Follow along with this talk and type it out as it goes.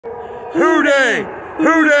Who they?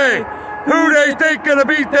 Who they? Who they think gonna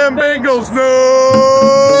beat them Bengals?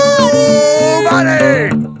 Nobody!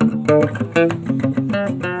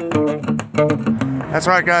 That's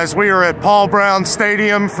right, guys. We are at Paul Brown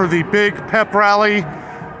Stadium for the big pep rally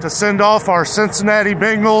to send off our Cincinnati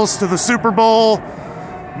Bengals to the Super Bowl.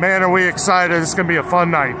 Man, are we excited. It's going to be a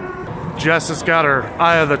fun night. Jess has got her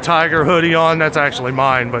Eye of the Tiger hoodie on. That's actually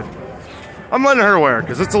mine, but I'm letting her wear it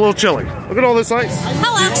because it's a little chilly. Look at all this ice.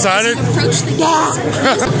 Hello. You excited? Approach the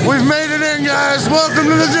gate. We've made it in, guys. Welcome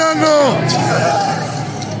to the jungle.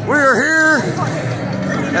 We are here,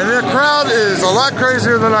 and the crowd is a lot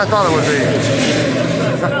crazier than I thought it would be.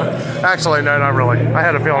 Actually, no, not really. I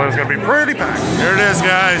had a feeling it was going to be pretty packed. Here it is,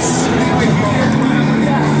 guys.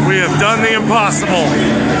 We have done the impossible.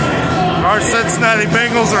 Our Cincinnati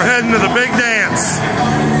Bengals are heading to the big dance.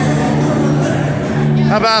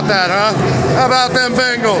 How about that, huh? How about them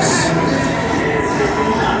Bengals?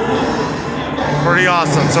 Pretty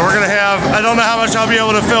awesome. So we're going to have, I don't know how much I'll be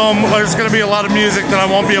able to film. There's going to be a lot of music that I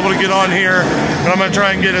won't be able to get on here, but I'm going to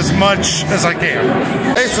try and get as much as I can.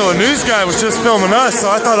 Hey, so a news guy was just filming us, so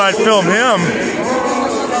I thought I'd film him.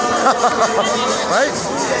 Right?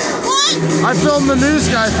 What? I filmed the news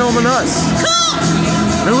guy filming us. Cool.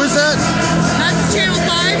 Who is that? That's Channel 5.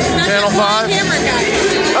 That's Channel 5? Camera guy.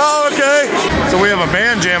 Oh, okay. So we have a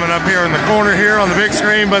band jamming up here in the corner here on the big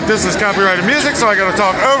screen, but this is copyrighted music, so I got to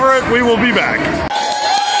talk over it. We will be back.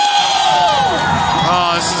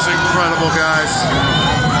 Oh, this is incredible, guys.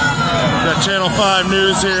 Got Channel 5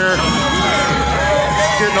 News here,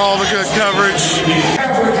 getting all the good coverage.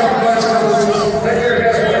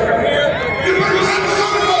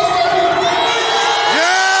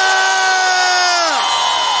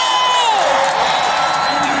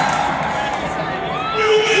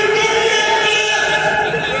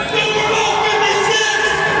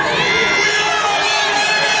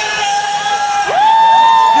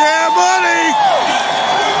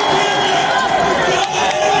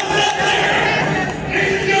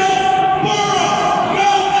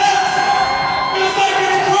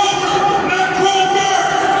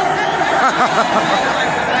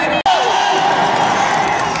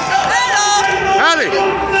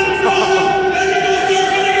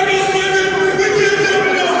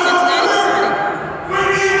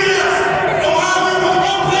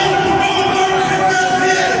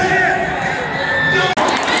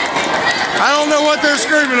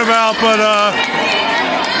 Screaming about, but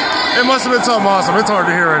it must have been something awesome. It's hard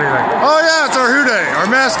to hear anything. Oh yeah, it's our Who Day, our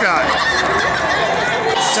mascot.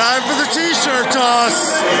 Time for the t-shirt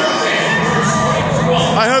toss.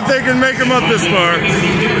 I hope they can make them up this far.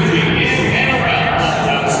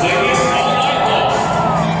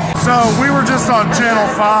 So we were just on Channel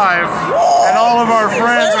 5, and all of our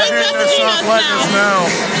friends are getting their stuff letting us know.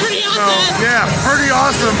 Pretty awesome. So yeah, pretty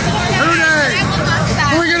awesome. Who Day?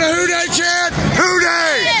 Are we gonna Who Day chant? Who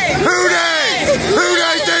Day? Who Day? Who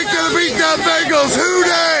Day think gonna beat them Bengals? Who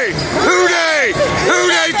Day? Who Day?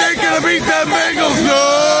 Who Day think gonna beat them Bengals? Nobody!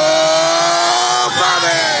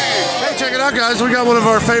 Hey, check it out, guys. We got one of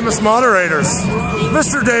our famous moderators,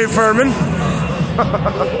 Mr. Dave Furman.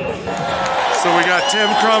 So we got Tim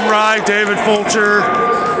Crumrye, David Fulcher.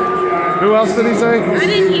 Who else did he say? I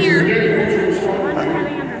didn't hear.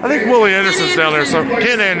 I think Willie Anderson's down there. So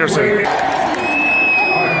Ken Anderson.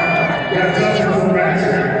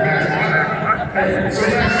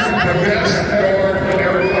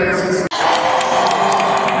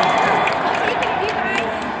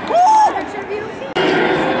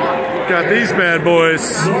 Got these bad boys.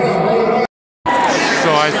 So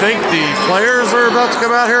I think the players are about to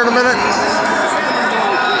come out here in a minute.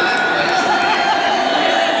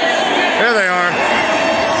 There they are.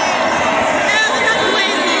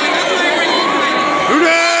 Who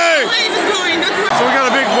Day? So we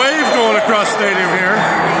got a big wave going across the stadium here.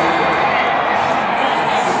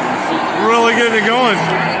 Really getting it going.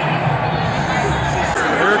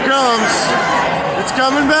 Here it comes. It's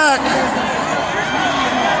coming back.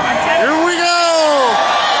 Here we go.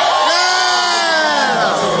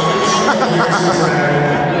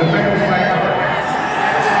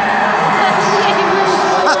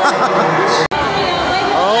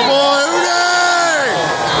 Oh boy, Who Day!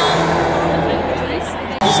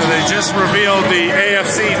 So they just revealed the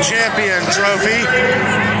AFC Champion Trophy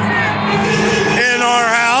in our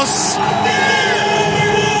house.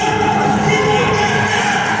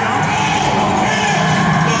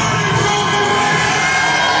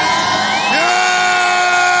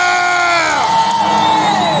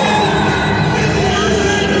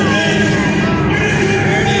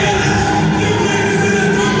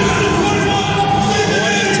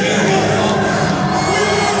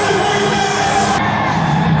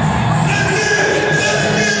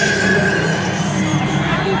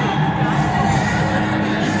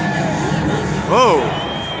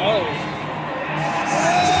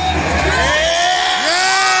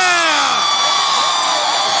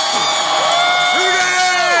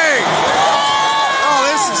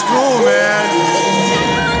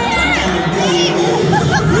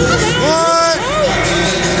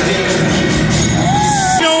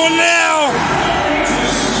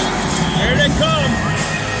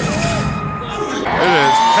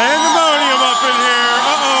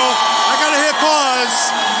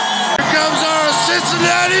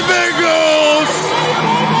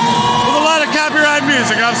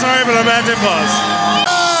 buzz.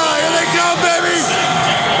 Oh, here they come, baby!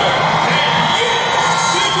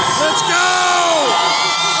 Let's go!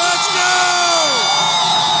 Let's go!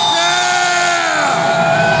 Yeah!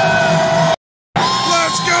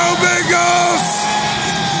 Let's go, Bengals!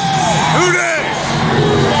 Who dey?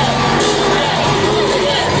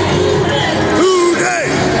 Who dey?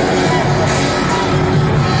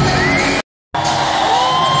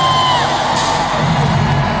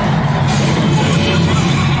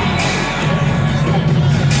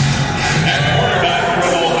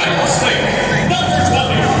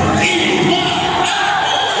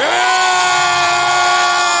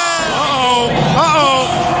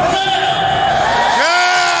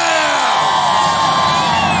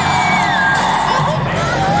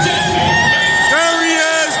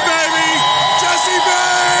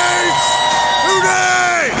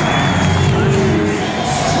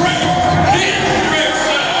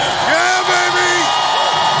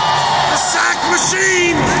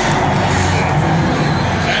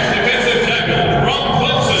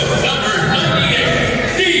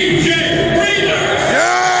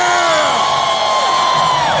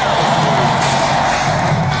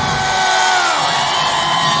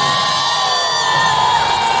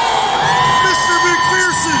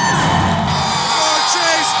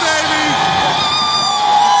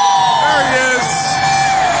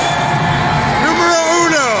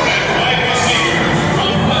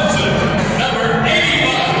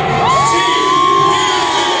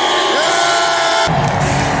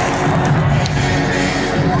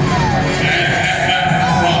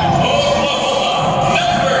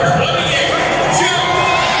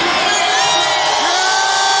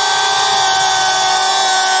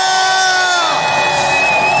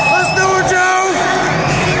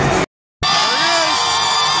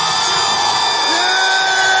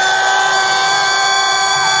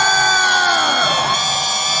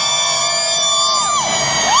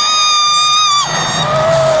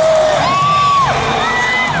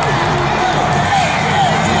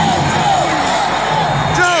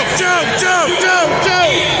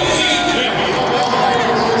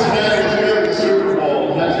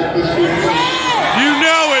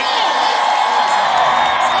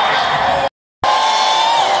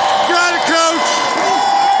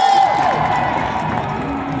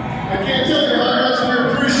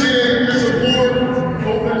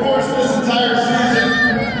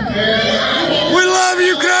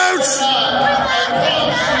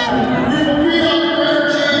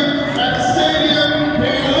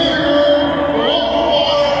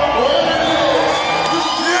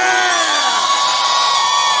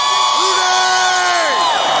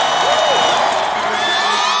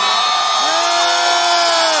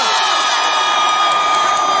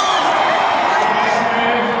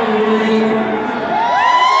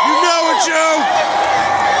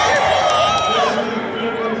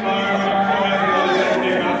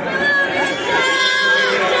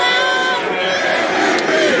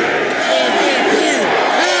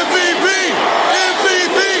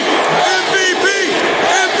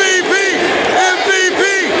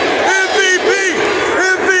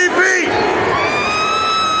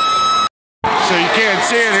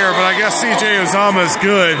 Is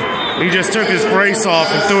good. He just took his brace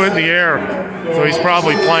off and threw it in the air, so he's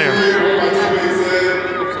probably playing.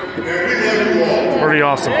 Pretty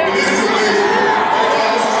awesome. You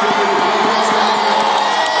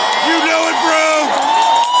know it, bro.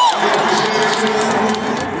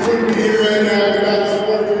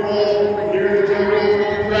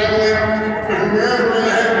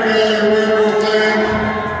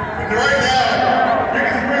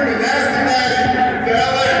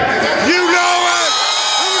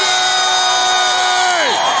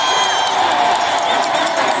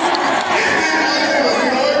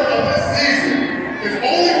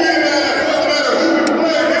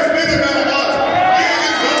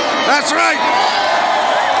 That's right.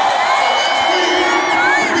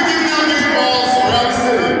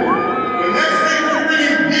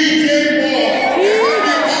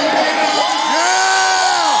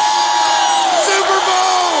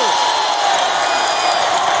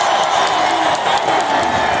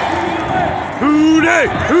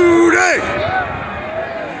 Who dey?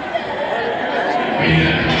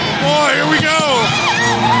 Boy, here we go.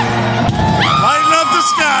 Lighten up the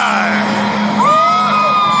sky.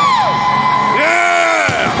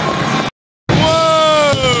 Yeah.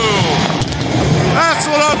 Whoa. That's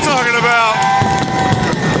what I'm talking about.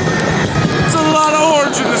 It's a lot of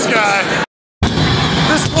orange in the sky.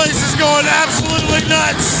 This place is going absolutely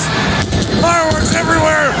nuts. Fireworks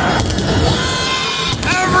everywhere.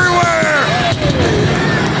 Everywhere.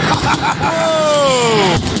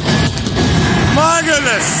 Whoa! My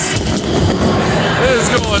goodness!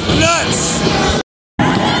 nuts!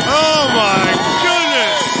 Oh my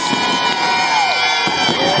goodness!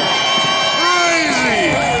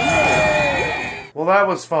 Crazy! Well, that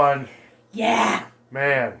was fun. Yeah.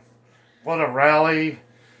 Man, what a rally.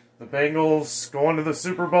 The Bengals going to the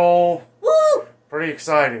Super Bowl. Woo! Pretty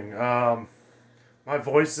exciting. My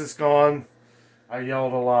voice is gone. I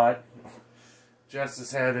yelled a lot.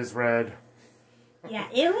 Jess's head is red. Yeah,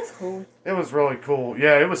 it was cool. It was really cool.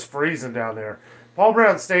 Yeah, it was freezing down there. Paul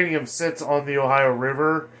Brown Stadium sits on the Ohio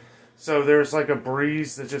River, so there's like a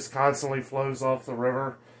breeze that just constantly flows off the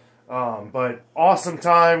river. But awesome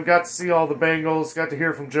time. Got to see all the Bengals. Got to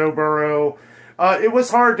hear from Joe Burrow. It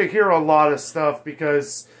was hard to hear a lot of stuff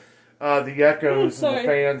because the echoes and the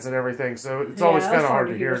fans and everything. So it's always kind of hard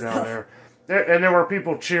to hear down there. And there were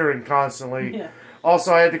people cheering constantly. Yeah.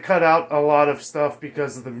 Also, I had to cut out a lot of stuff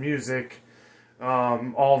because of the music.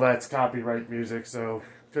 All that's copyright music, so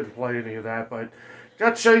couldn't play any of that. But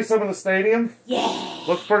got to show you some of the stadium. Yeah.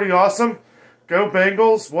 Looks pretty awesome. Go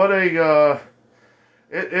Bengals. What a...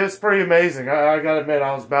 It's pretty amazing. I got to admit,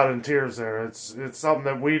 I was about in tears there. It's something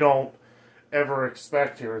that we don't ever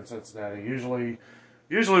expect here in Cincinnati. Usually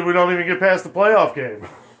we don't even get past the playoff game.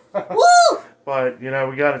 Woo! But, you know,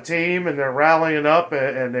 we got a team, and they're rallying up,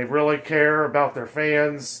 and they really care about their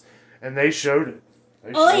fans, and they showed it.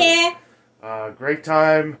 Great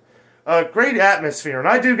time. Great atmosphere. And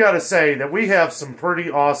I do got to say that we have some pretty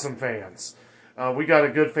awesome fans. We got a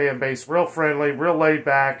good fan base, real friendly, real laid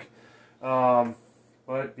back. But,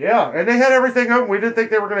 yeah, and they had everything open. We didn't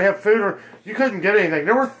think they were going to have food, or you couldn't get anything.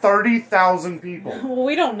 There were 30,000 people. Well,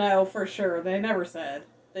 we don't know for sure. They never said.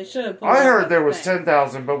 They should have. I heard there was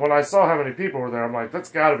 10,000, but when I saw how many people were there, I'm like, that's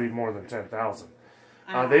got to be more than 10,000.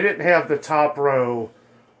 They didn't have the top row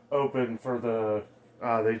open for the...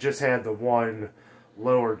 they just had the one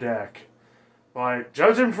lower deck. But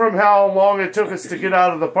judging from how long it took us to get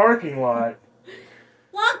out of the parking lot...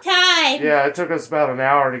 Long time. Yeah, it took us about an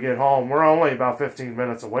hour to get home. We're only about 15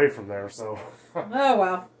 minutes away from there, so... Oh,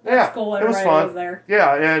 wow. Yeah, That's cool. it was Everybody fun. was there.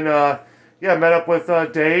 Yeah, and... yeah, met up with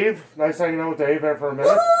Dave. Nice hanging out with Dave there for a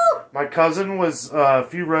minute. Woo! My cousin was a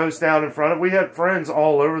few rows down in front of. We had friends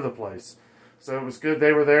all over the place. So it was good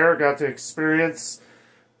they were there. Got to experience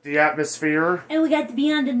the atmosphere. And we got to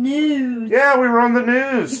be on the news. Yeah, we were on the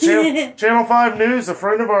news. Channel 5 News. A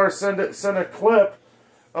friend of ours sent a clip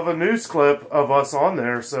of a news clip of us on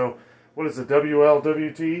there. So, what is it,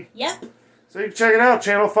 WLWT? Yep. So you can check it out.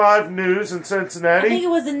 Channel 5 News in Cincinnati. I think it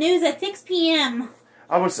was the news at 6 p.m.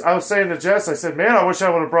 I was saying to Jess, I said, man, I wish I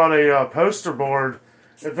would have brought a poster board.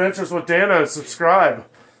 Adventures with Danno, subscribe.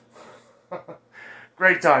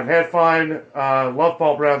 Great time. Had fun. Love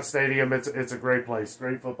Paul Brown Stadium. It's a great place.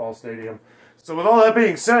 Great football stadium. So with all that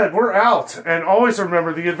being said, we're out. And always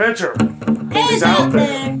remember the adventure is out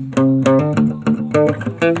there.